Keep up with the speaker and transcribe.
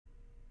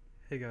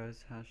Hey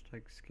guys,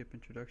 hashtag skip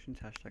introductions,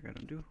 hashtag I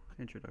don't do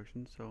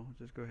introductions, so I'll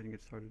just go ahead and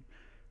get started.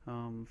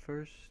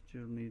 First,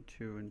 you'll need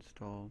to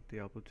install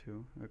Diablo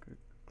 2, a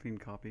clean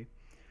copy.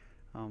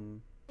 I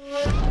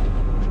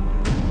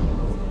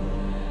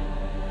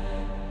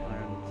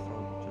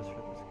installed just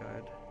for this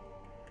guide.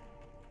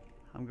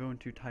 I'm going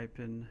to type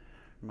in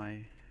my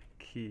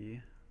key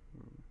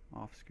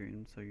off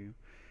screen so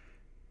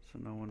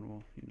no one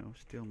will,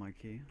 steal my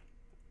key.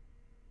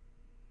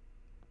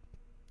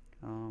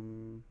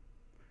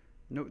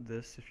 Note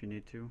this if you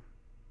need to.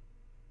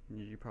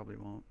 You probably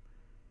won't.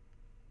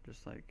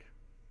 Just like,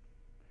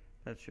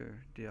 that's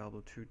your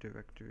Diablo 2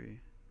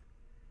 directory,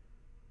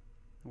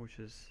 which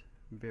is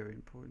very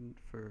important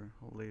for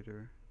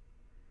later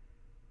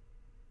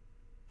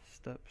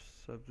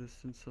steps of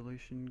this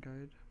installation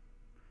guide.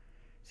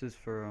 This is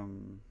for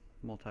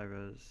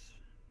multi-res,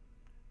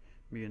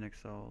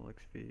 XL,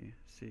 XV,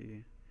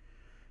 C,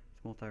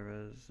 it's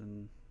multi-res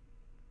and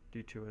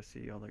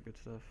D2SE, all that good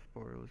stuff,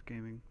 borderless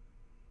gaming.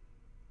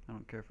 I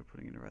don't care for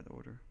putting it in the right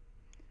order.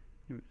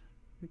 It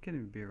can't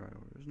even be a right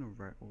order. There's no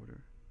right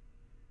order.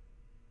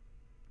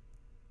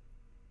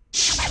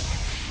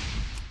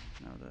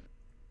 Now that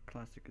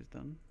classic is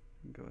done,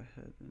 go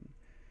ahead and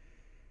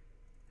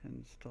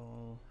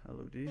install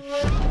LOD.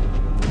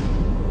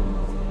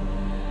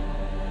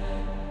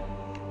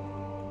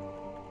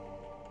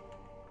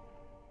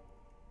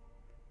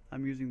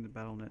 I'm using the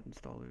Battle.net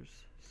installers,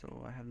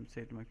 so I have them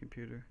saved to my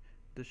computer.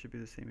 This should be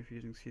the same if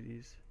you're using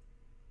CDs.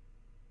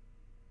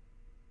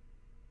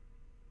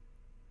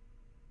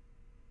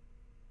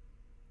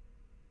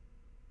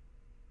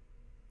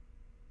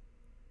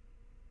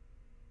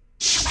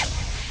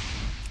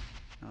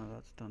 Now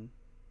that's done.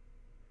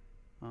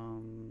 I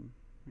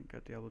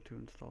got Diablo 2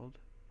 installed.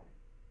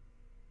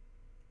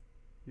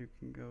 You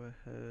can go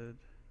ahead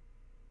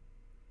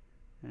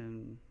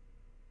and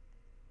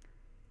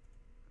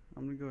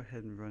I'm going to go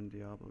ahead and run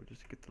Diablo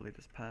just to get the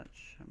latest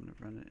patch. I'm going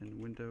to run it in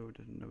windowed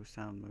and no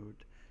sound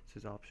mode.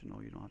 This is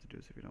optional. You don't have to do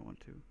this if you don't want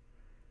to.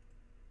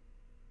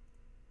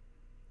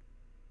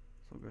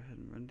 So I'll go ahead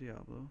and run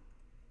Diablo.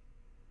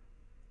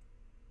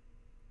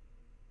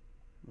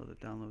 Let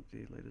it download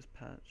the latest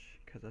patch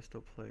because I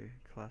still play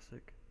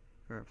classic,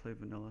 or I play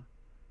vanilla.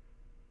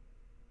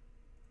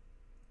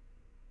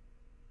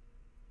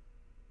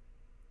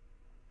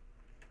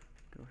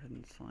 Go ahead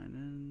and sign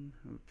in.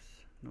 Oops,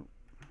 nope.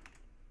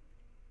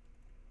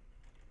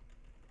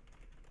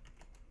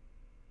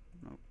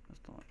 Nope,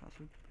 that's not my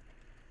password.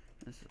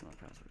 This is my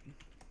password.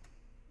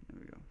 There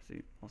we go.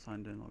 See, all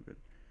signed in, all good.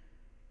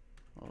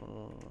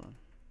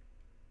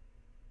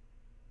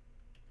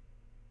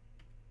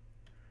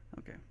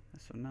 Okay,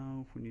 so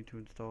now we need to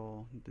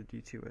install the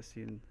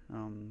D2SE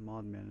and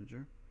mod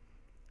manager.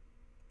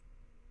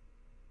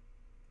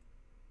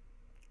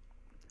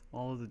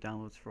 All of the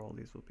downloads for all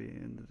these will be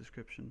in the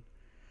description.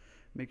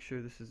 Make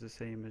sure this is the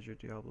same as your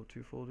Diablo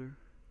 2 folder.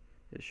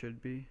 It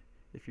should be.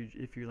 If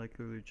you like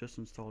literally just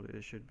installed it,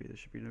 it should be. There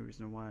should be no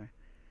reason why.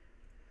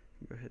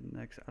 Go ahead and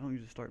next. I don't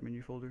use the start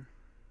menu folder.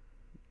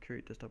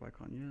 Create desktop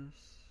icon, yes.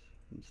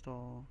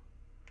 Install.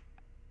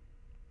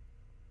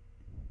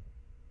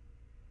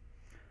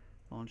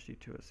 Launch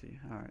D2SE.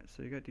 Alright,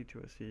 so you got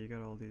D2SE, you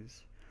got all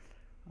these.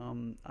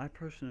 I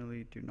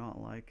personally do not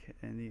like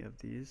any of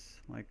these,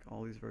 like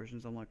all these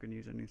versions. I'm not going to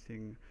use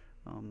anything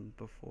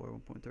before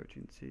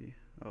 1.13c.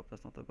 Oh,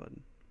 that's not the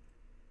button.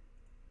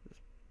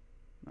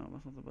 No,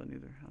 that's not the button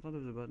either. I thought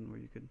there was a button where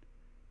you could...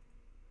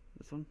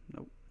 This one?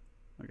 Nope.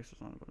 I guess there's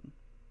not a button.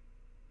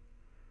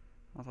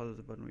 I thought there was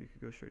a button where you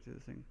could go straight to the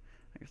thing.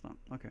 I guess not.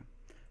 Okay.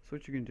 So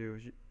what you can do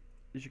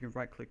is you can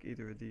right click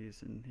either of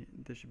these and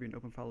there should be an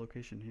open file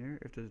location here.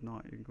 If there's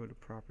not, you can go to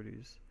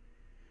properties.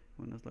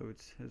 When this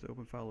loads, his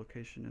open file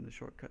location in the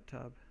shortcut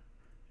tab.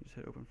 Just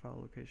hit open file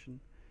location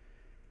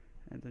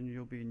and then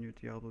you'll be in your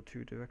Diablo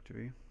 2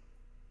 directory.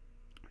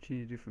 What you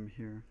need to do from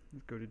here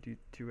is go to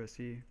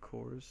D2SE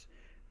cores,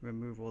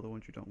 remove all the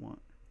ones you don't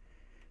want.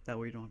 That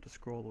way you don't have to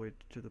scroll all the way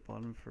to the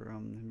bottom for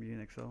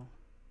XL.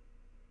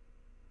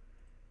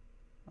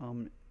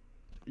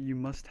 You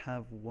must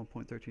have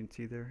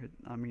 1.13c there.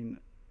 I mean,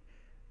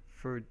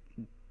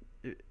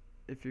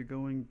 if you're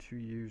going to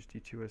use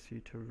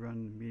D2SE to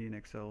run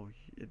XL,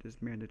 it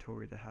is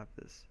mandatory to have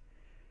this.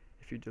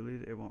 If you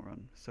delete it, it won't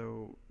run.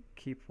 So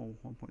keep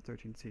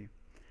 1.13c.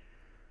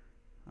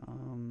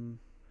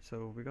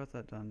 So we got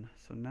that done.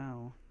 So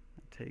now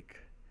take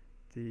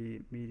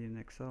the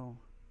XL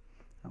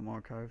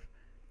archive.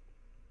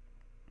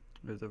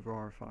 There's a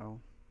RAR file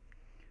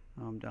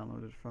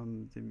downloaded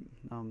from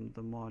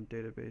the mod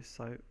database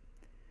site,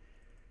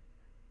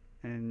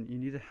 and you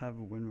need to have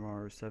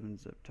WinRAR or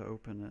 7-zip to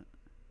open it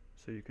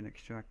so you can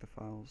extract the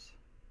files.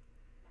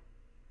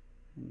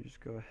 And you just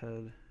go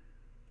ahead,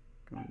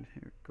 go in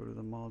here, go to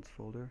the mods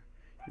folder.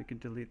 You can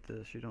delete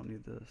this, you don't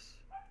need this.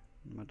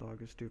 My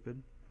dog is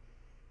stupid.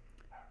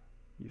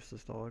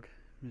 Useless dog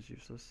is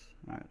useless.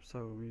 Alright,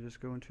 so you just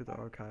go into the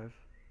archive,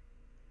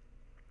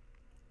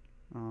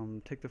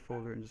 take the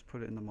folder and just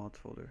put it in the mods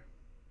folder.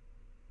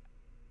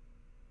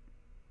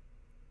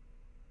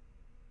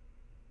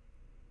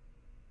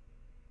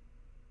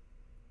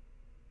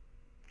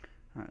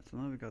 Alright, so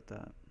now we got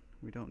that.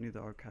 We don't need the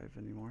archive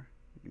anymore.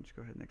 We can just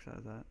go ahead and X out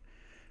of that.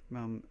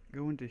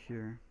 Go into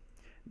here.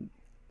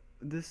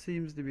 This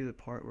seems to be the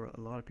part where a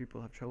lot of people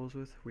have troubles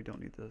with. We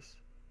don't need this.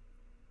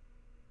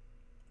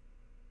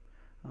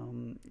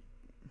 Going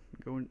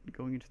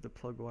into the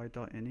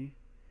PlugY.ini,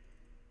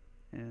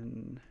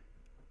 and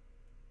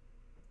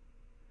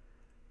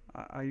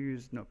I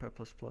use Notepad++.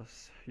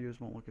 Yours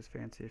won't look as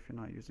fancy if you're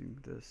not using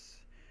this.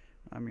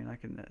 I mean, I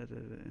can edit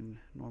it in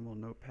normal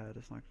Notepad.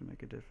 It's not going to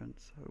make a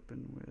difference.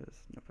 Open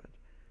with Notepad.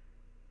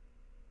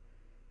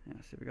 Yeah,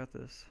 see, we got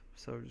this.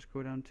 So just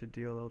go down to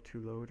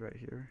DLL2 load right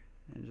here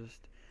and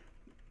just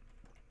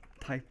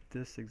type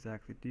this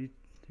exactly.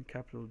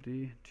 Capital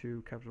D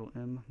to capital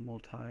M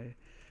multi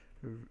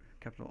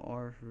capital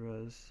R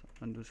res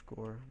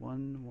underscore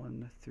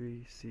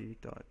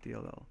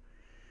 113c.dll,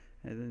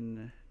 and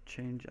then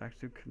change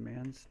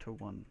ActiveCommands to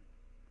 1.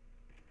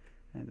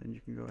 And then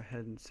you can go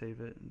ahead and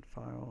save it in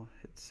file,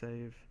 hit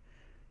save,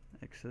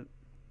 exit.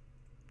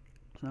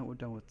 So now we're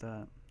done with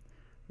that.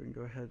 We can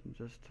go ahead and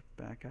just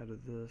back out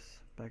of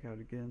this, back out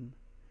again.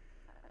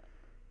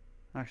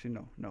 Actually,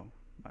 no,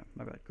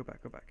 my bad, go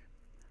back.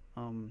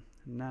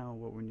 Now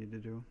what we need to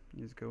do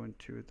is go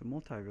into the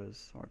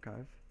MultiRes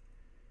archive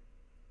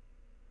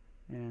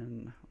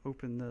and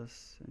open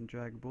this and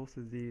drag both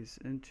of these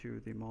into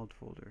the mod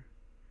folder.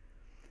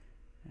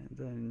 And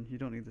then you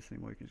don't need this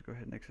anymore, you can just go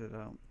ahead and exit it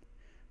out.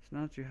 So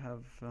now that you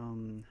have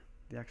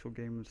the actual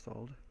game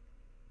installed,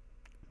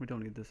 we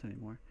don't need this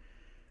anymore.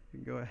 You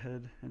can go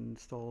ahead and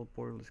install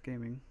Borderless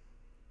Gaming.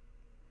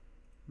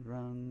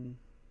 Run,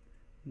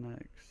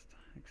 next,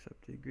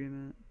 accept the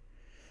agreement.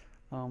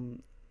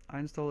 I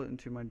install it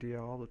into my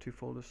DLL2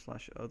 folder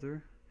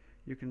 /other.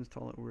 You can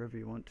install it wherever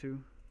you want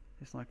to.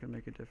 It's not going to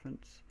make a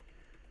difference.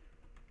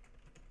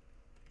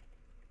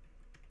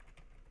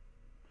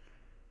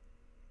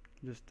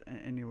 Just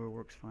anywhere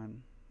works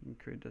fine. You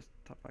can create a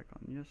desktop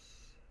icon, yes.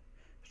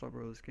 Start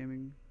Borderless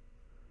Gaming.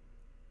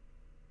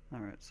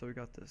 Alright, so we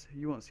got this.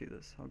 You won't see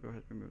this. I'll go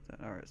ahead and remove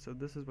that. Alright, so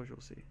this is what you'll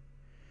see.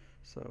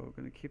 So we're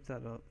going to keep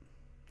that up.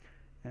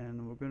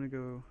 And we're going to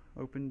go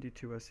open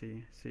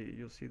D2SE. See,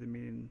 you'll see the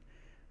meeting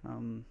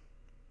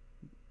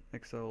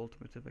Excel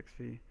Ultimative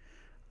XP.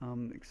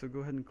 So go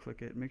ahead and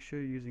click it. Make sure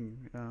you're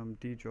using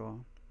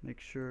DDraw. Make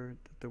sure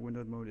that the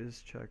windowed mode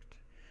is checked.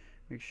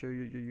 Make sure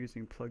you're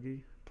using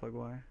PlugY.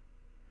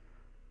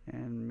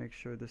 And make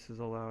sure this is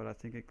allowed. I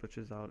think it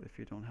glitches out if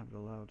you don't have it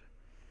allowed.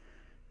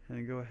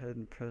 And go ahead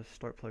and press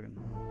start plugin.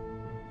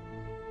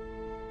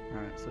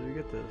 Alright, so you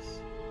get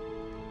this.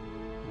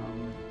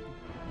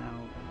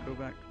 Now go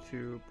back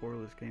to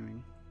Borderless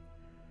Gaming.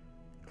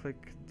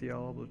 Click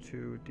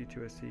DLL2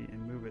 D2SE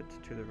and move it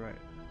to the right.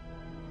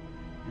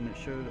 And it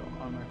should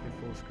automatically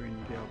full screen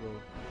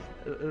Diablo.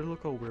 It'll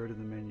look all weird in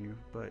the menu,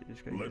 but you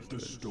just gotta let the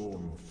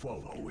storm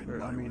follow in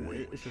my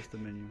wake. It's just the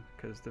menu,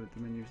 because the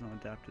menu's not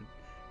adapted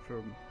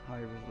for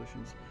high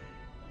resolutions.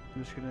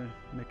 I'm just gonna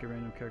make a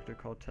random character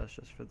called Test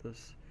just for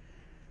this.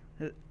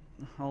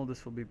 All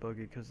this will be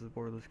buggy because of the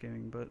Borderless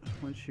Gaming, but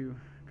once you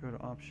go to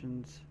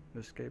options,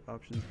 escape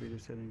options, video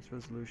settings,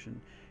 resolution,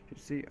 you can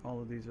see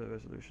all of these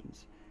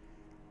resolutions.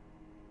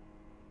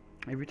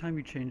 Every time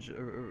you change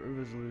a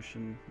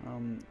resolution,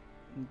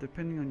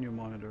 depending on your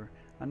monitor,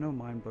 I know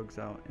mine bugs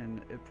out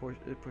and it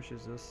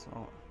pushes this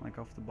like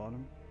off the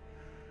bottom.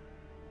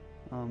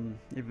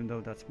 Even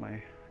though that's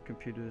my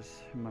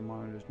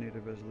monitor's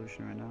native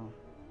resolution right now.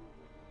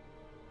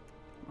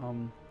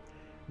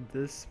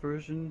 This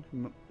version,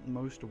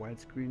 most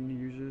widescreen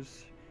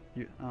users,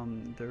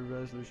 their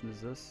resolution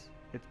is this.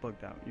 It's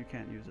bugged out. You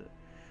can't use it.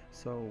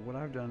 So what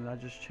I've done is I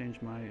just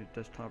changed my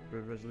desktop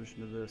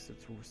resolution to this.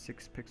 It's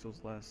 6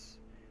 pixels less.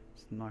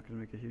 It's not going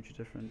to make a huge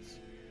difference.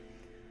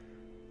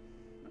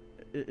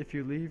 If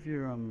you leave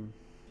your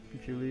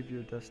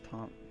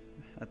desktop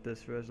at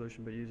this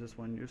resolution but use this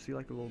one, you'll see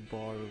like a little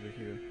bar over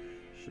here.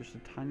 It's just a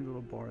tiny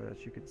little bar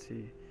that you can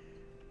see,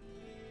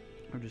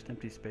 or just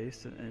empty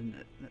space,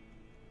 and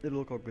it'll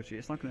look all glitchy.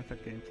 It's not going to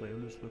affect gameplay.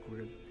 It'll just look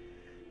weird.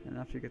 And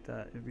after you get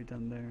that, it'll be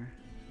done there.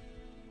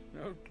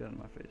 Oh, get out of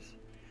my face.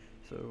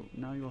 So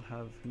now you'll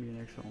have me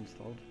and Excel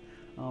installed.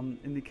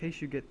 In the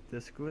case you get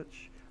this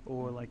glitch,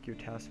 or like your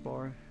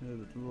taskbar,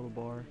 the little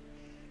bar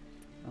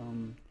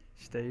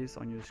stays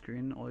on your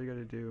screen, all you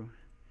gotta do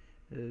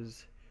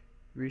is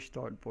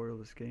restart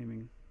Borderless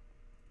Gaming.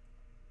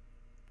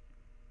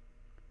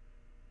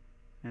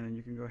 And then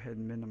you can go ahead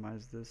and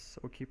minimize this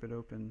or keep it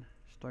open.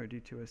 Start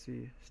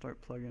D2SE,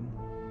 start plugin,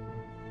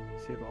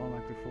 see it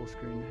automatically full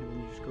screen, and then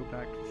you just go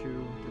back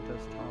to the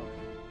desktop.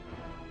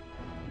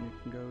 And you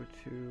can go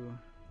to,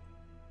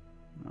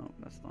 no,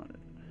 that's not it.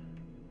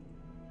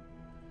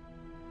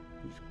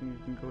 You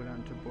can go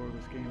down to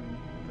Borderless Gaming,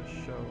 press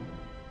show,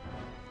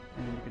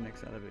 and then you can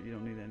X out of it. You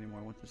don't need it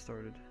anymore once it's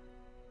started.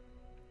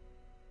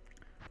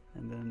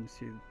 And then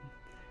see,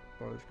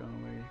 bar's gone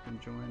away. You can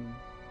join.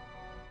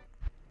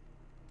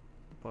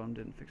 The bottom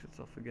didn't fix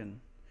itself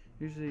again.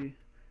 Usually,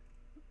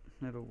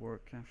 it'll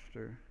work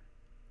after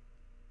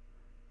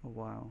a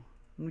while.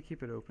 I'm gonna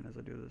keep it open as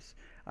I do this.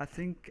 I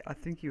think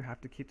you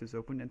have to keep this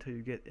open until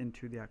you get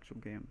into the actual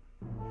game.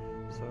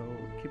 So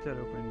keep that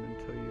open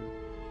until you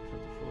set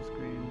the full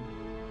screen.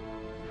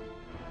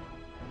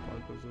 Bar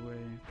goes away.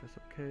 Press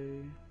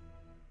OK,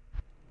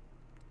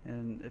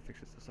 and it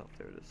fixes itself.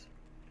 There it is.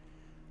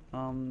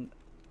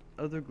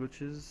 Other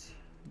glitches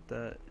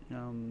that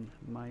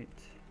might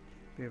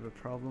be of a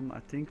problem. I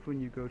think when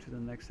you go to the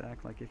next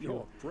act, like if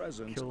you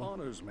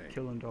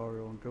kill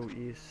Indaro and go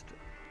east,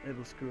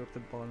 it'll screw up the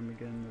bottom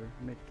again, or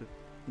make the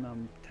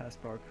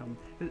taskbar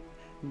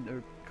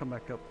come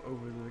back up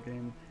over the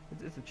game.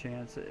 It's a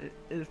chance. It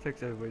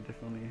affects everybody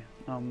differently.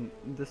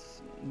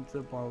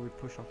 The bar will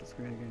push off the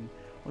screen again.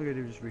 All you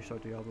gotta do is just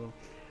restart Diablo.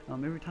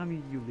 Every time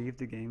you leave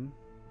the game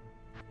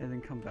and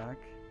then come back,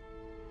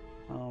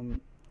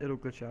 it'll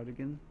glitch out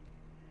again.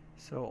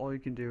 So all you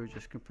can do is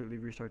just completely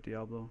restart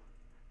Diablo.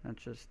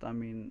 That's just, I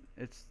mean,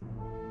 it's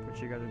what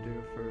you gotta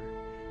do for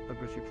a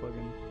glitchy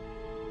plugin.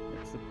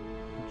 It's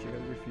what you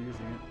gotta do for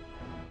using it.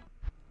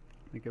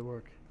 Make it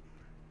work.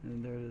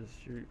 And there it is.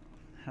 You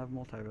have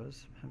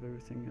multi-res, have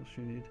everything else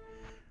you need.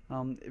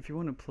 If you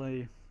want to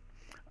play,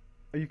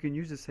 you can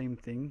use the same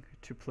thing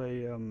to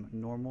play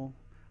normal.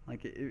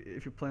 Like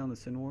if you play on the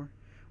Sin War,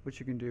 what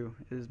you can do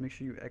is make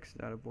sure you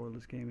exit out of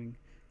borderless gaming,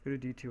 go to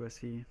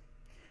D2SE,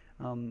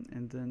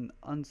 and then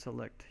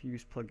unselect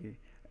use PlugY.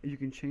 You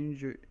can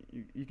change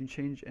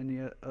any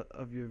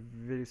of your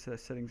video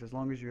settings as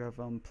long as you have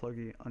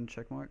PlugY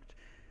uncheckmarked.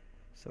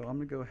 So I'm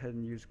gonna go ahead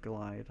and use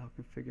glide. I'll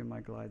configure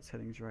my glide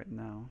settings right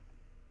now.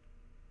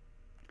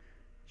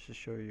 Just to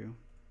show you,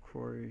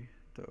 query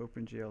the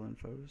OpenGL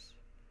infos.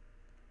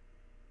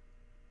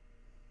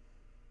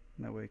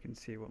 And that way you can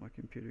see what my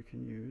computer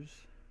can use.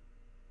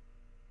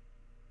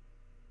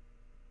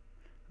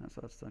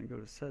 So that's done. Go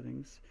to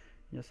settings.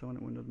 Yes, I want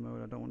it windowed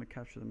mode. I don't want to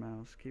capture the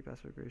mouse. Keep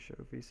aspect ratio.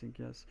 VSync,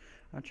 yes.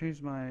 I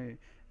changed my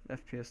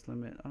FPS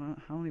limit. I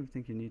don't even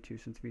think you need to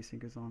since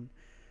VSync is on.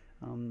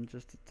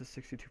 Just to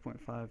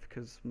 62.5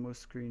 because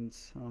most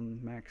screens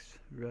max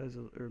res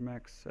or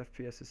max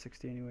FPS is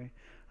 60 anyway.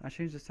 I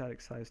changed the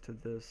static size to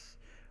this,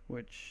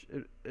 which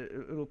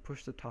it'll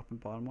push the top and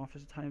bottom off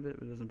just a tiny bit,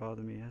 but it doesn't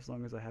bother me as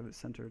long as I have it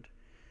centered.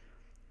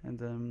 And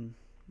then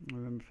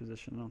remember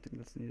position. I don't think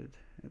that's needed.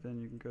 And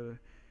then you can go to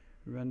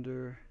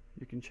render.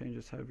 You can change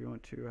this however you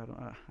want to.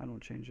 I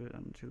don't change it. I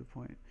don't see the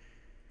point.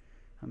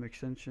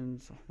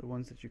 Extensions, the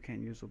ones that you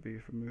can't use will be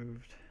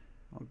removed.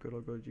 All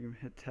good. You can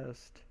hit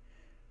test.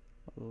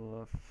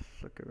 I'll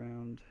flick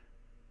around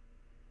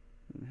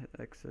and hit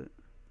exit.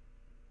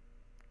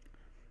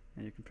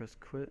 And you can press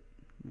quit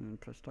and then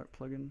press start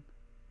plugin.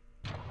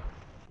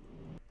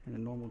 And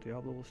then normal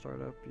Diablo will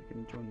start up. You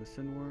can join the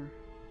Sin War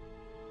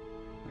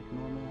like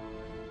normal.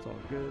 It's all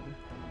good.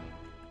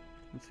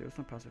 Let's see, what's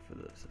my password for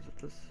this? Is it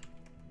this?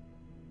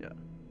 Yeah.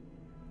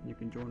 You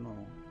can join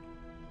normal.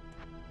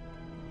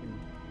 You can,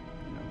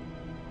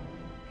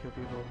 kill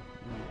people,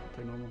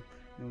 play normal.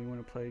 And we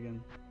want to play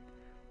again.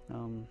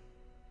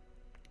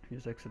 You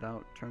just exit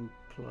out, turn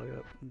plug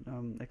up,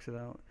 exit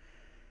out,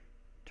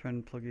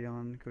 turn PlugY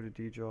on, go to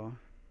DJaw,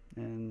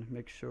 and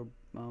make sure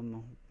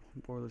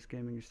borderless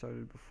gaming is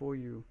started before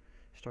you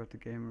start the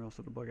game, or else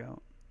it'll bug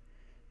out.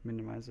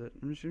 Minimize it.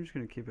 I'm just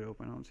going to keep it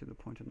open. I don't see the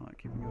point in not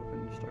keeping it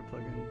open. Start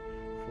plugin,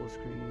 full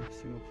screen,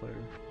 single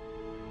player.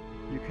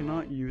 You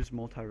cannot use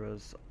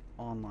multi-res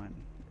online.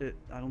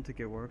 I don't think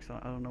it works.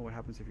 I don't know what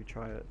happens if you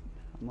try it.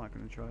 I'm not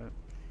going to try it.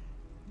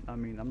 I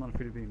mean, I'm not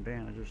afraid of being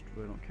banned. I just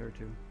really don't care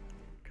to,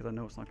 because I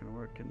know it's not going to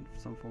work in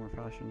some form or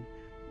fashion.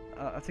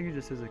 I think it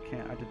just says it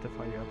can't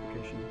identify your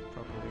application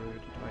properly or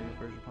identify your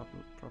version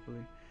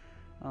properly.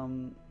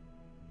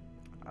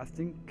 I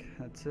think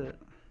that's it.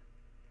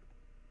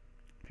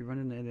 If you run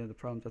into any other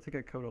problems, I think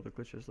I covered all the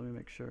glitches. Let me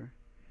make sure.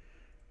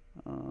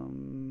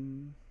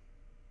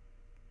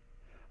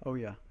 Oh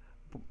yeah.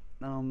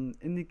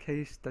 In the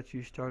case that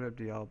you start up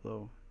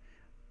Diablo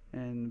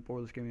and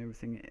borderless gaming and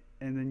everything,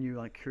 and then you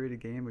like create a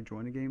game or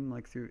join a game,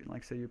 like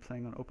say you're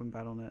playing on Open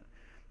BattleNet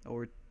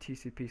or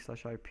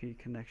TCP/IP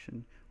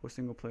connection or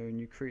single player, and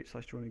you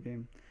create/join a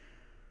game,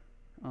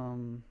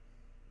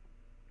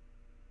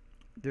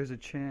 there's a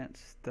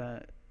chance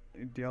that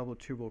Diablo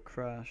 2 will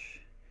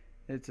crash.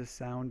 It's a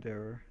sound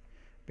error.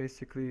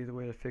 Basically, the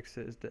way to fix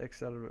it is to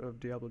exit out of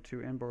Diablo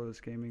 2 and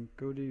borderless gaming,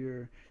 go to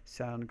your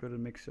sound, go to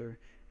mixer,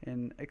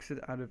 and exit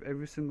out of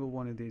every single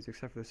one of these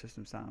except for the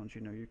system sounds.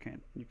 You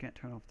can't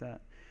turn off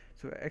that.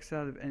 So exit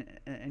out of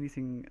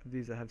anything of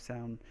these that have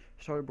sound,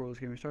 start up borderless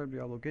gaming, start up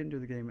Diablo, get into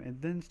the game,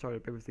 and then start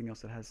up everything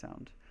else that has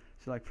sound.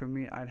 So like for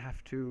me, I'd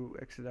have to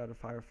exit out of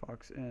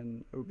Firefox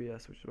and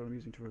OBS, which is what I'm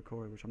using to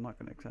record, which I'm not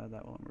going to exit out of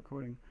that while I'm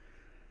recording.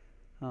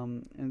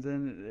 And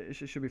then it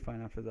should be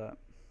fine after that.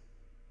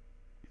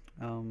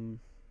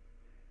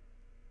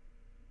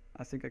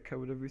 I think I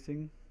covered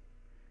everything.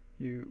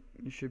 You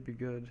should be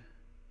good.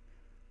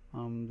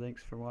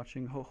 Thanks for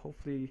watching.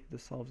 Hopefully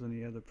this solves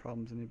any other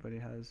problems anybody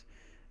has.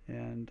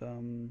 And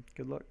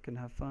good luck and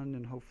have fun,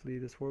 and hopefully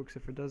this works.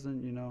 If it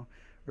doesn't,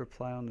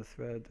 reply on the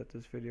thread that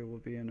this video will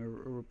be in, or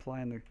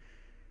reply in the,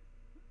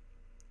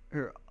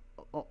 or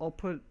I'll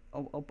put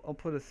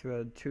a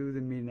thread to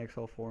the Meeting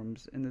XL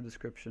forums in the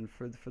description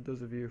for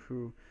those of you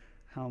who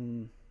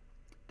found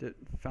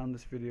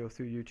this video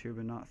through YouTube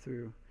and not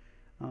through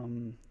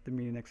the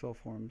Meeting XL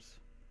forums.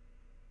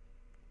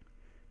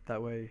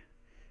 That way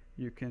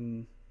you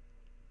can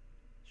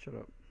shut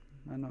up.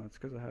 I know it's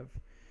because I have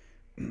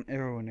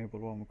Arrow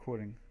enabled while I'm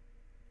recording.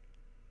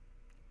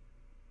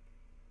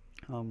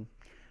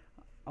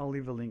 I'll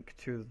leave a link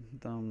to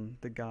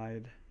the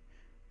guide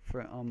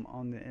for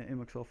on the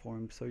MXL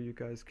forum, so you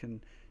guys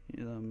can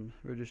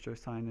register,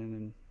 sign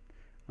in,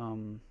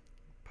 and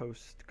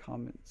post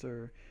comments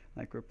or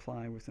like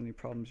reply with any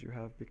problems you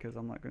have, because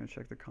I'm not going to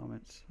check the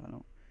comments.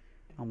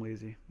 I'm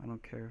lazy. I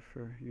don't care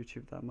for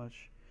YouTube that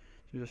much.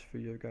 It's just for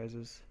your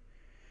guys'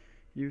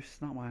 use,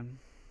 not mine.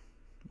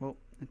 Well,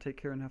 and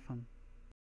take care and have fun.